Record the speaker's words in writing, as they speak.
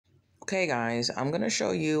Okay guys, I'm going to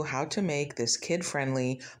show you how to make this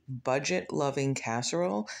kid-friendly, budget-loving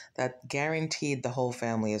casserole that guaranteed the whole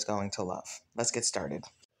family is going to love. Let's get started.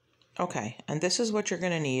 Okay, and this is what you're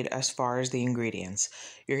going to need as far as the ingredients.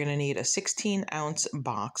 You're going to need a 16-ounce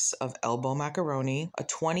box of elbow macaroni, a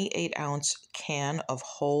 28-ounce can of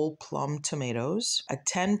whole plum tomatoes, a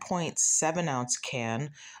 10.7-ounce can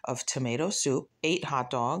of tomato soup, 8 hot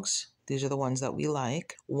dogs. These are the ones that we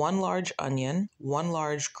like. 1 large onion, 1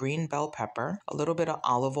 large green bell pepper, a little bit of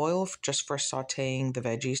olive oil just for sauteing the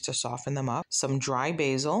veggies to soften them up, some dry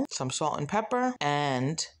basil, some salt and pepper,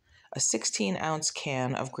 and a 16-ounce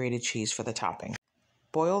can of grated cheese for the topping.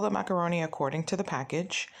 Boil the macaroni according to the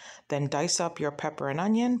package, then dice up your pepper and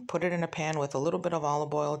onion, put it in a pan with a little bit of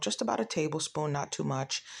olive oil, just about a tablespoon, not too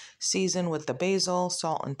much. Season with the basil,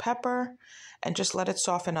 salt, and pepper, and just let it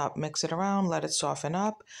soften up. Mix it around, let it soften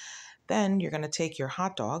up. Then you're going to take your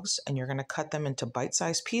hot dogs and you're going to cut them into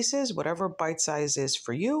bite-sized pieces. Whatever bite size is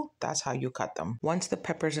for you, that's how you cut them. Once the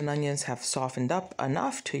peppers and onions have softened up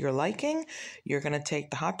enough to your liking, you're going to take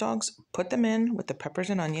the hot dogs, put them in with the peppers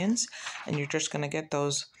and onions, and you're just going to get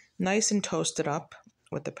those nice and toasted up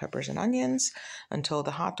with the peppers and onions until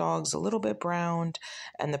the hot dog's a little bit browned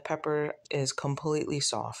and the pepper is completely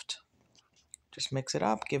soft. Just mix it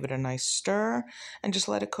up, give it a nice stir, and just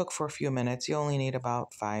let it cook for a few minutes. You only need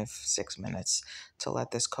about 5-6 minutes to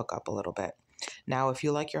let this cook up a little bit. Now, if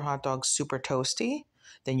you like your hot dogs super toasty,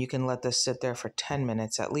 then you can let this sit there for 10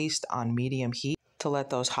 minutes at least on medium heat to let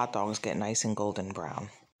those hot dogs get nice and golden brown.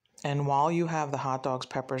 And while you have the hot dogs,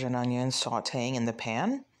 peppers, and onions sauteing in the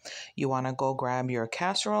pan, you want to go grab your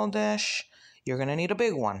casserole dish. You're going to need a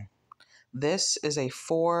big one. This is a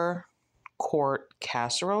 4-quart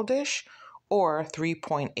casserole dish, or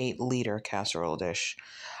 3.8 liter casserole dish.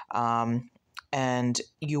 And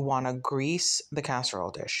you want to grease the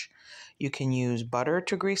casserole dish. You can use butter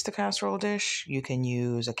to grease the casserole dish. You can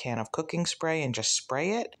use a can of cooking spray and just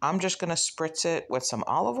spray it. I'm just going to spritz it with some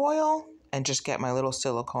olive oil and just get my little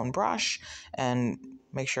silicone brush and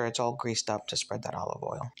make sure it's all greased up to spread that olive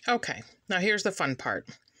oil. Okay, now here's the fun part.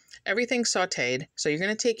 Everything's sauteed, so you're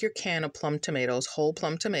going to take your can of plum tomatoes, whole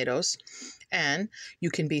plum tomatoes, and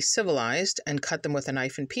you can be civilized and cut them with a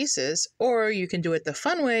knife in pieces, or you can do it the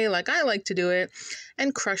fun way, like I like to do it,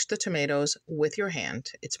 and crush the tomatoes with your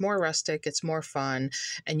hand. It's more rustic, it's more fun,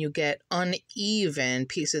 and you get uneven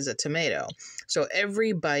pieces of tomato. So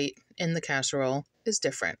every bite in the casserole is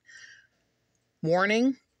different.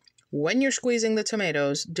 Warning, when you're squeezing the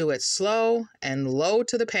tomatoes, do it slow and low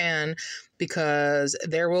to the pan because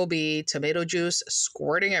there will be tomato juice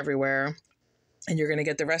squirting everywhere. And you're going to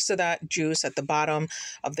get the rest of that juice at the bottom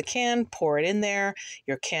of the can. Pour it in there,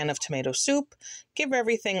 your can of tomato soup. Give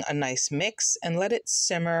everything a nice mix and let it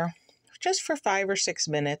simmer just for 5 or 6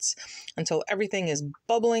 minutes until everything is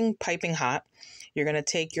bubbling, piping hot. You're going to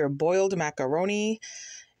take your boiled macaroni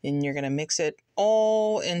and you're going to mix it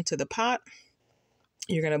all into the pot.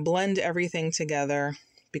 You're going to blend everything together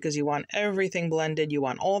because you want everything blended. You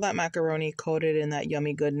want all that macaroni coated in that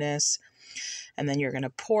yummy goodness. And then you're going to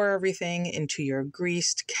pour everything into your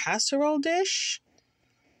greased casserole dish.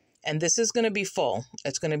 And this is going to be full.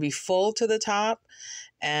 It's going to be full to the top.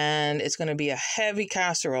 And it's going to be a heavy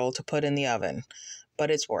casserole to put in the oven. But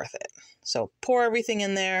it's worth it. So pour everything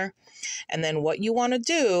in there. And then what you want to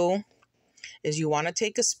do is you want to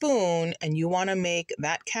take a spoon and you want to make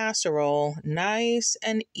that casserole nice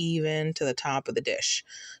and even to the top of the dish.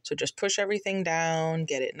 So just push everything down,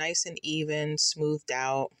 get it nice and even, smoothed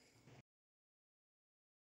out.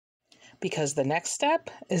 Because the next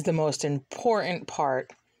step is the most important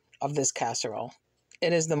part of this casserole.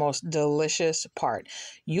 It is the most delicious part.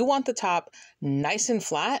 You want the top nice and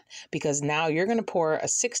flat because now you're going to pour a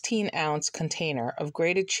 16-ounce container of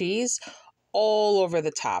grated cheese all over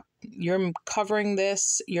the top. You're covering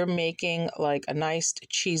this, you're making like a nice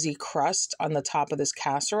cheesy crust on the top of this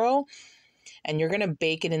casserole, and you're going to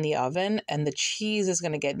bake it in the oven, and the cheese is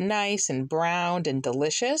going to get nice and browned and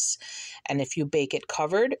delicious. And if you bake it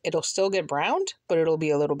covered, it'll still get browned, but it'll be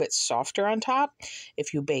a little bit softer on top.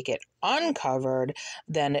 If you bake it uncovered,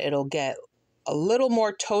 then it'll get a little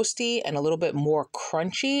more toasty and a little bit more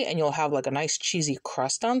crunchy, and you'll have like a nice cheesy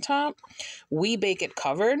crust on top. We bake it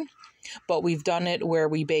covered, but we've done it where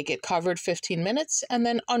we bake it covered 15 minutes and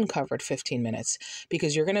then uncovered 15 minutes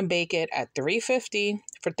because you're going to bake it at 350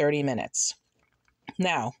 for 30 minutes.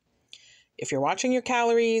 Now, if you're watching your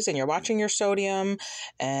calories and you're watching your sodium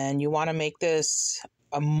and you want to make this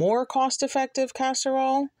a more cost-effective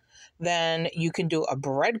casserole, then you can do a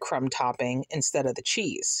breadcrumb topping instead of the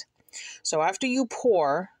cheese. So after you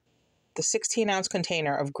pour the 16-ounce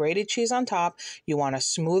container of grated cheese on top. You want to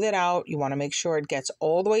smooth it out. You want to make sure it gets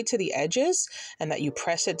all the way to the edges and that you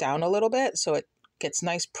press it down a little bit so it gets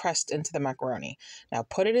nice pressed into the macaroni. Now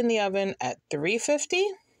put it in the oven at 350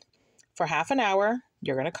 for half an hour.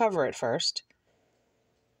 You're going to cover it first.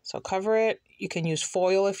 So cover it. You can use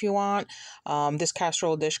foil if you want. This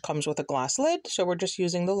casserole dish comes with a glass lid, so we're just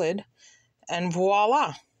using the lid. And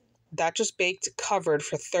voila! That just baked covered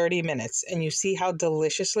for 30 minutes. And you see how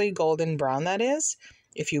deliciously golden brown that is?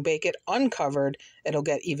 If you bake it uncovered, it'll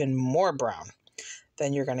get even more brown.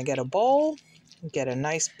 Then you're going to get a bowl, get a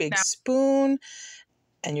nice big spoon,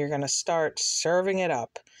 and you're going to start serving it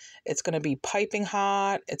up. It's going to be piping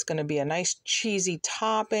hot. It's going to be a nice cheesy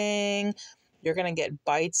topping. You're going to get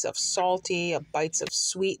bites of salty, bites of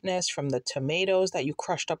sweetness from the tomatoes that you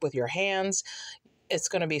crushed up with your hands. It's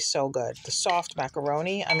going to be so good. The soft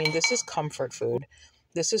macaroni. I mean, this is comfort food.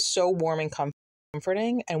 This is so warm and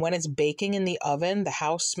comforting. And when it's baking in the oven, the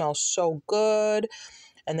house smells so good.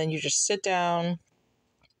 And then you just sit down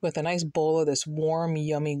with a nice bowl of this warm,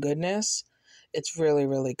 yummy goodness. It's really,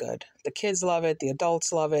 really good. The kids love it. The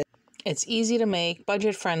adults love it. It's easy to make,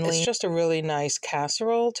 budget friendly. It's just a really nice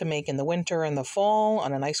casserole to make in the winter and the fall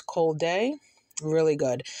on a nice cold day. Really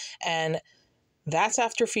good. And that's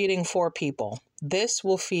after feeding 4 people. This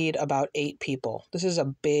will feed about 8 people. This is a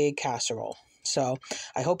big casserole. So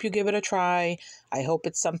I hope you give it a try. I hope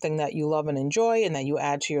it's something that you love and enjoy and that you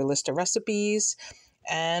add to your list of recipes.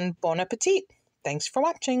 And bon appetit. Thanks for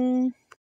watching.